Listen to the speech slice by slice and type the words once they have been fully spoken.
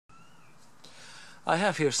I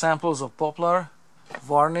have here samples of poplar,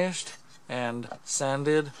 varnished and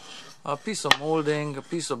sanded, a piece of molding, a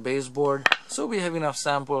piece of baseboard, so we have enough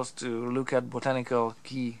samples to look at botanical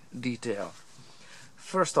key detail.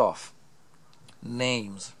 First off,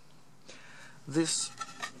 names. This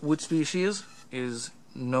wood species is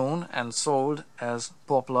known and sold as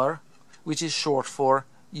poplar, which is short for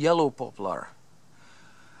yellow poplar.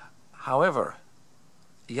 However,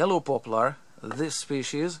 yellow poplar, this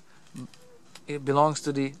species, it belongs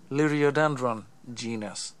to the Liriodendron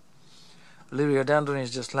genus. Liriodendron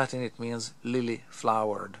is just Latin, it means lily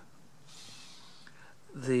flowered.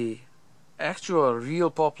 The actual real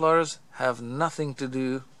poplars have nothing to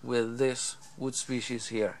do with this wood species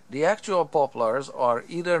here. The actual poplars are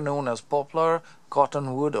either known as poplar,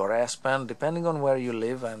 cottonwood or aspen, depending on where you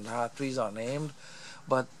live and how trees are named.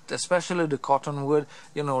 But especially the cottonwood,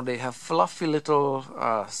 you know, they have fluffy little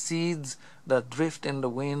seeds that drift in the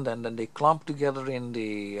wind, and then they clump together in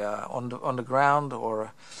the on the ground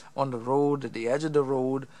or on the road, at the edge of the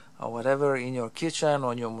road, or whatever, in your kitchen,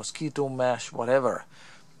 on your mosquito mesh, whatever.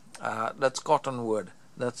 That's cottonwood.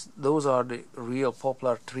 Those are the real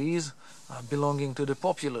poplar trees belonging to the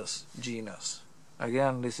Populus genus.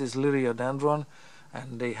 Again, this is Liriodendron,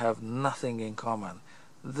 and they have nothing in common.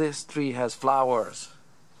 This tree has flowers,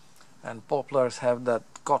 and poplars have that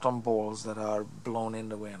cotton balls that are blown in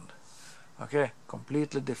the wind. Okay,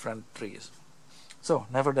 completely different trees. So,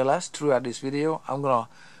 nevertheless, throughout this video, I'm gonna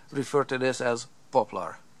refer to this as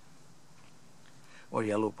poplar or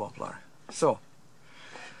yellow poplar. So,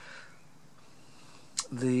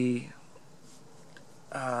 these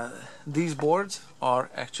boards are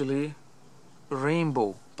actually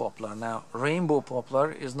rainbow poplar. Now, rainbow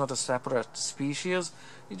poplar is not a separate species,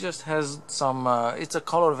 it just has some it's a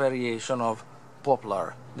color variation of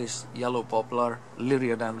poplar, this yellow poplar,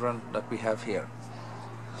 Liriodendron, that we have here.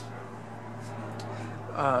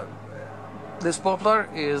 This poplar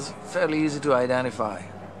is fairly easy to identify.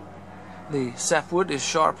 The sapwood is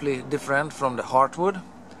sharply different from the heartwood,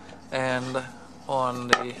 and on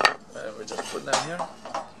the we just put them here,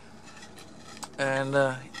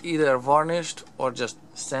 and either varnished or just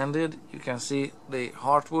sanded, you can see the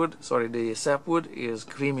sapwood is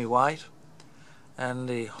creamy white, and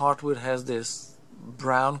the heartwood has this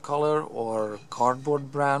brown color or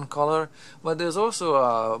cardboard brown color, but there's also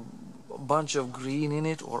a bunch of green in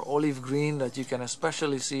it, or olive green, that you can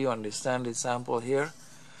especially see on the sanded sample here.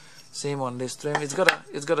 Same on this trim. It's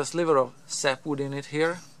got a sliver of sapwood in it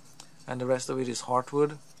here, and the rest of it is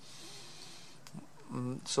heartwood.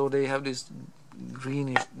 So they have this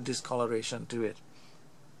greenish discoloration to it.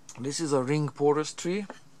 This is a ring porous tree,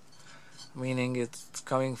 meaning it's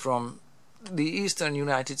coming from the eastern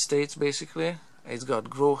United States basically. It's got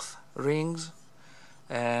growth rings,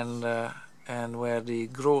 and where the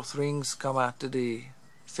growth rings come out to the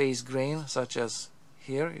face grain, such as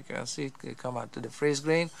here, you can see it come out to the face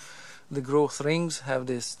grain. The growth rings have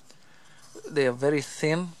this, they are very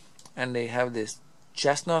thin, and they have this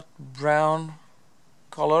chestnut brown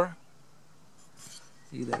color,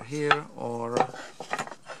 either here or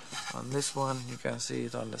on this one. You can see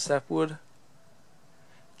it on the sapwood.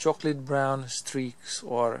 Chocolate brown streaks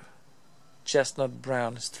or chestnut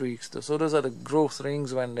brown streaks. So those are the growth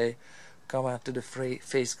rings when they come out to the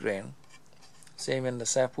face grain. Same in the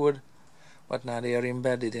sapwood, but now they are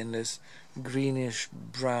embedded in this greenish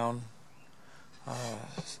brown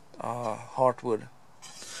heartwood.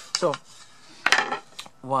 So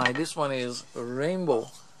why this one is rainbow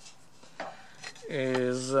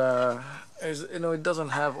is you know, it doesn't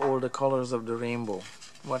have all the colors of the rainbow.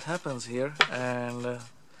 What happens here, and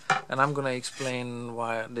I'm gonna explain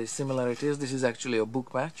why the similarities. This is actually a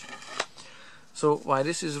book match. So why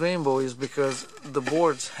this is rainbow is because the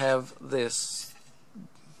boards have this,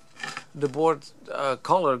 the board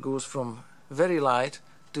color goes from very light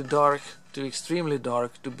to dark to extremely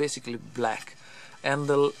dark to basically black, and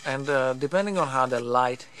depending on how the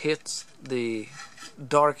light hits the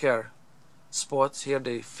darker spots here,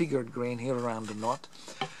 the figured grain here around the knot,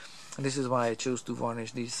 and this is why I chose to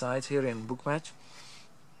varnish these sides here in book match.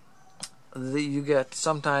 You get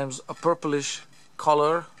sometimes a purplish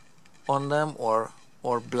color on them, or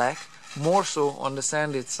black, more so on the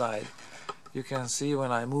sanded side. You can see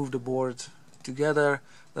when I move the boards together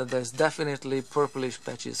that there's definitely purplish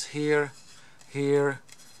patches here, here,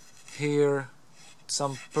 here,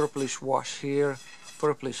 some purplish wash here,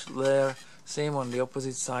 purplish there, same on the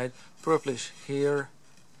opposite side, purplish here,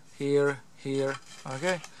 here, here.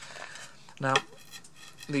 Okay, now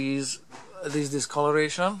this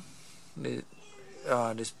discoloration,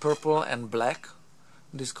 this purple and black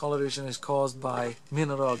discoloration is caused by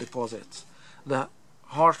mineral deposits. The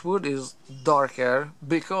heartwood is darker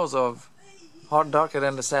because of darker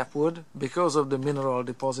than the sapwood because of the mineral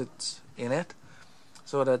deposits in it.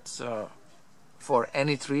 So that's for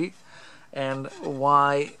any tree. And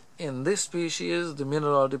why in this species the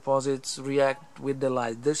mineral deposits react with the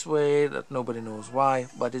light this way, that nobody knows why,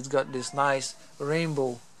 but it's got this nice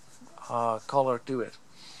rainbow color to it.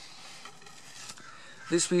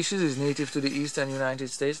 This species is native to the eastern United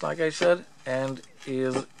States, like I said, and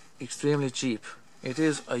is extremely cheap. It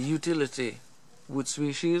is a utility wood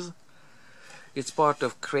species. It's part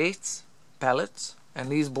of crates, pallets, and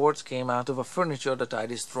these boards came out of a furniture that I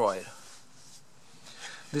destroyed.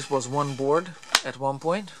 This was one board at one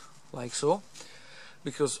point, like so,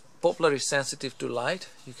 because poplar is sensitive to light.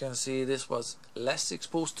 You can see this was less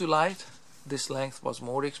exposed to light, this length was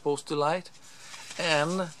more exposed to light,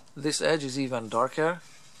 and this edge is even darker.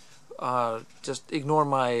 Just ignore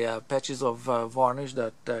my patches of varnish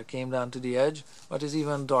that came down to the edge, but it's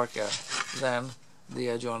even darker than the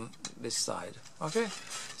edge on this side. Okay,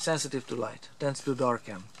 sensitive to light, tends to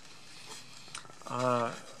darken.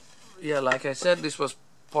 Yeah, like I said, this was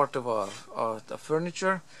part of a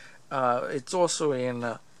furniture. It's also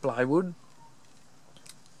in plywood.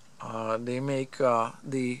 They make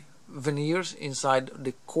the veneers inside,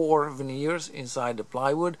 the core veneers inside the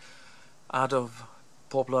plywood out of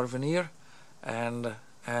poplar veneer, and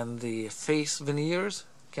the face veneers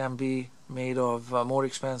can be made of more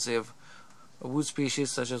expensive wood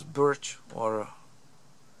species such as birch or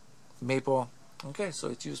maple. Okay, so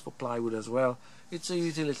it's used for plywood as well. It's a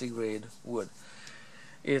utility grade wood.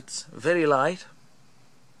 It's very light,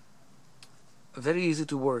 very easy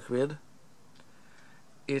to work with.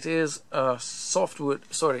 It is a softwood,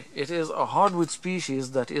 sorry, it is a hardwood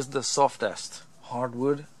species that is the softest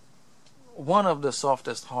hardwood, one of the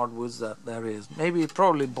softest hardwoods that there is. Maybe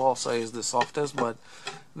probably balsa is the softest, but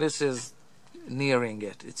this is nearing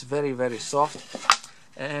it. It's very, very soft,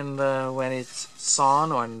 and when it's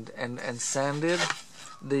sawn and sanded,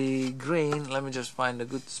 the grain, let me just find a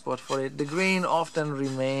good spot for it, the grain often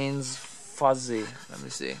remains fuzzy. Let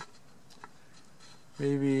me see,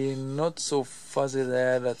 maybe not so fuzzy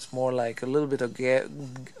there, that's more like a little bit of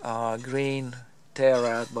grain tear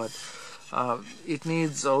out, but it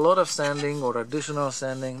needs a lot of sanding or additional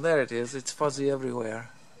sanding. There it is, it's fuzzy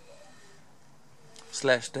everywhere,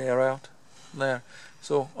 slash tear out there.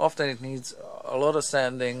 So often it needs a lot of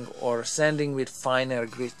sanding or sanding with finer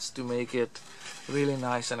grits to make it really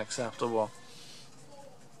nice and acceptable.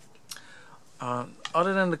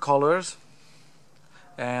 Other than the colors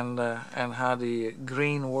and how the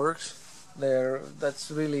grain works, that's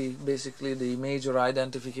really basically the major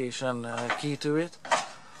identification key to it.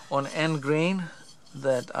 On end grain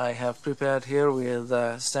that I have prepared here with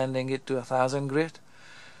sanding it to 1000 grit,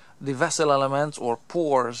 the vessel elements or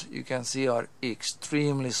pores you can see are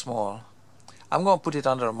extremely small. I'm going to put it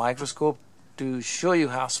under a microscope to show you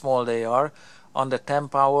how small they are on the 10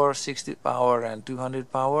 power, 60 power and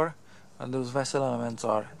 200 power, and those vessel elements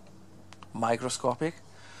are microscopic.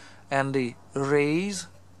 And the rays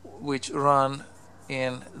which run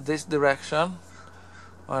in this direction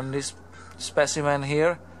on this specimen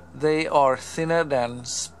here, they are thinner than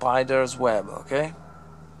spider's web. Okay,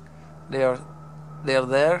 they are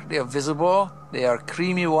there, they are visible, they are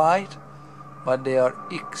creamy white, but they are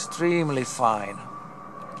extremely fine.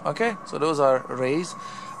 Okay, so those are rays,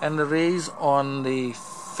 and the rays on the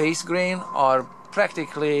face grain are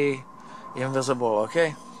practically invisible.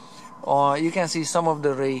 Okay, you can see some of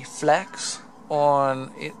the ray flecks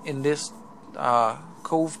in this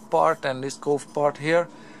cove part and this cove part here,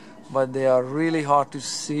 but they are really hard to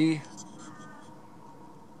see.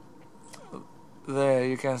 There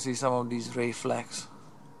you can see some of these ray flecks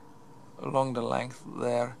along the length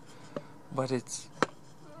there, but it's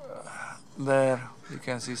there you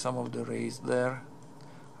can see some of the rays there.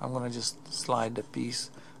 I'm gonna just slide the piece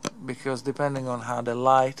because depending on how the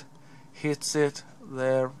light hits it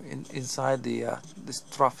there inside the this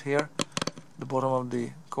trough here, the bottom of the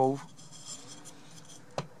cove,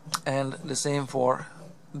 and the same for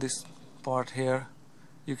this part here,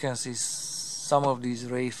 you can see some of these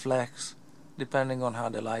ray flecks depending on how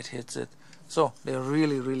the light hits it. So they're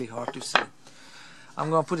really, really hard to see.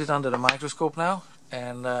 I'm going to put it under the microscope now,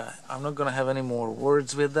 and I'm not going to have any more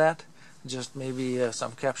words with that, just maybe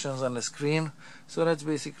some captions on the screen. So that's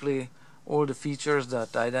basically all the features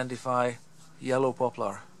that identify yellow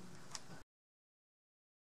poplar.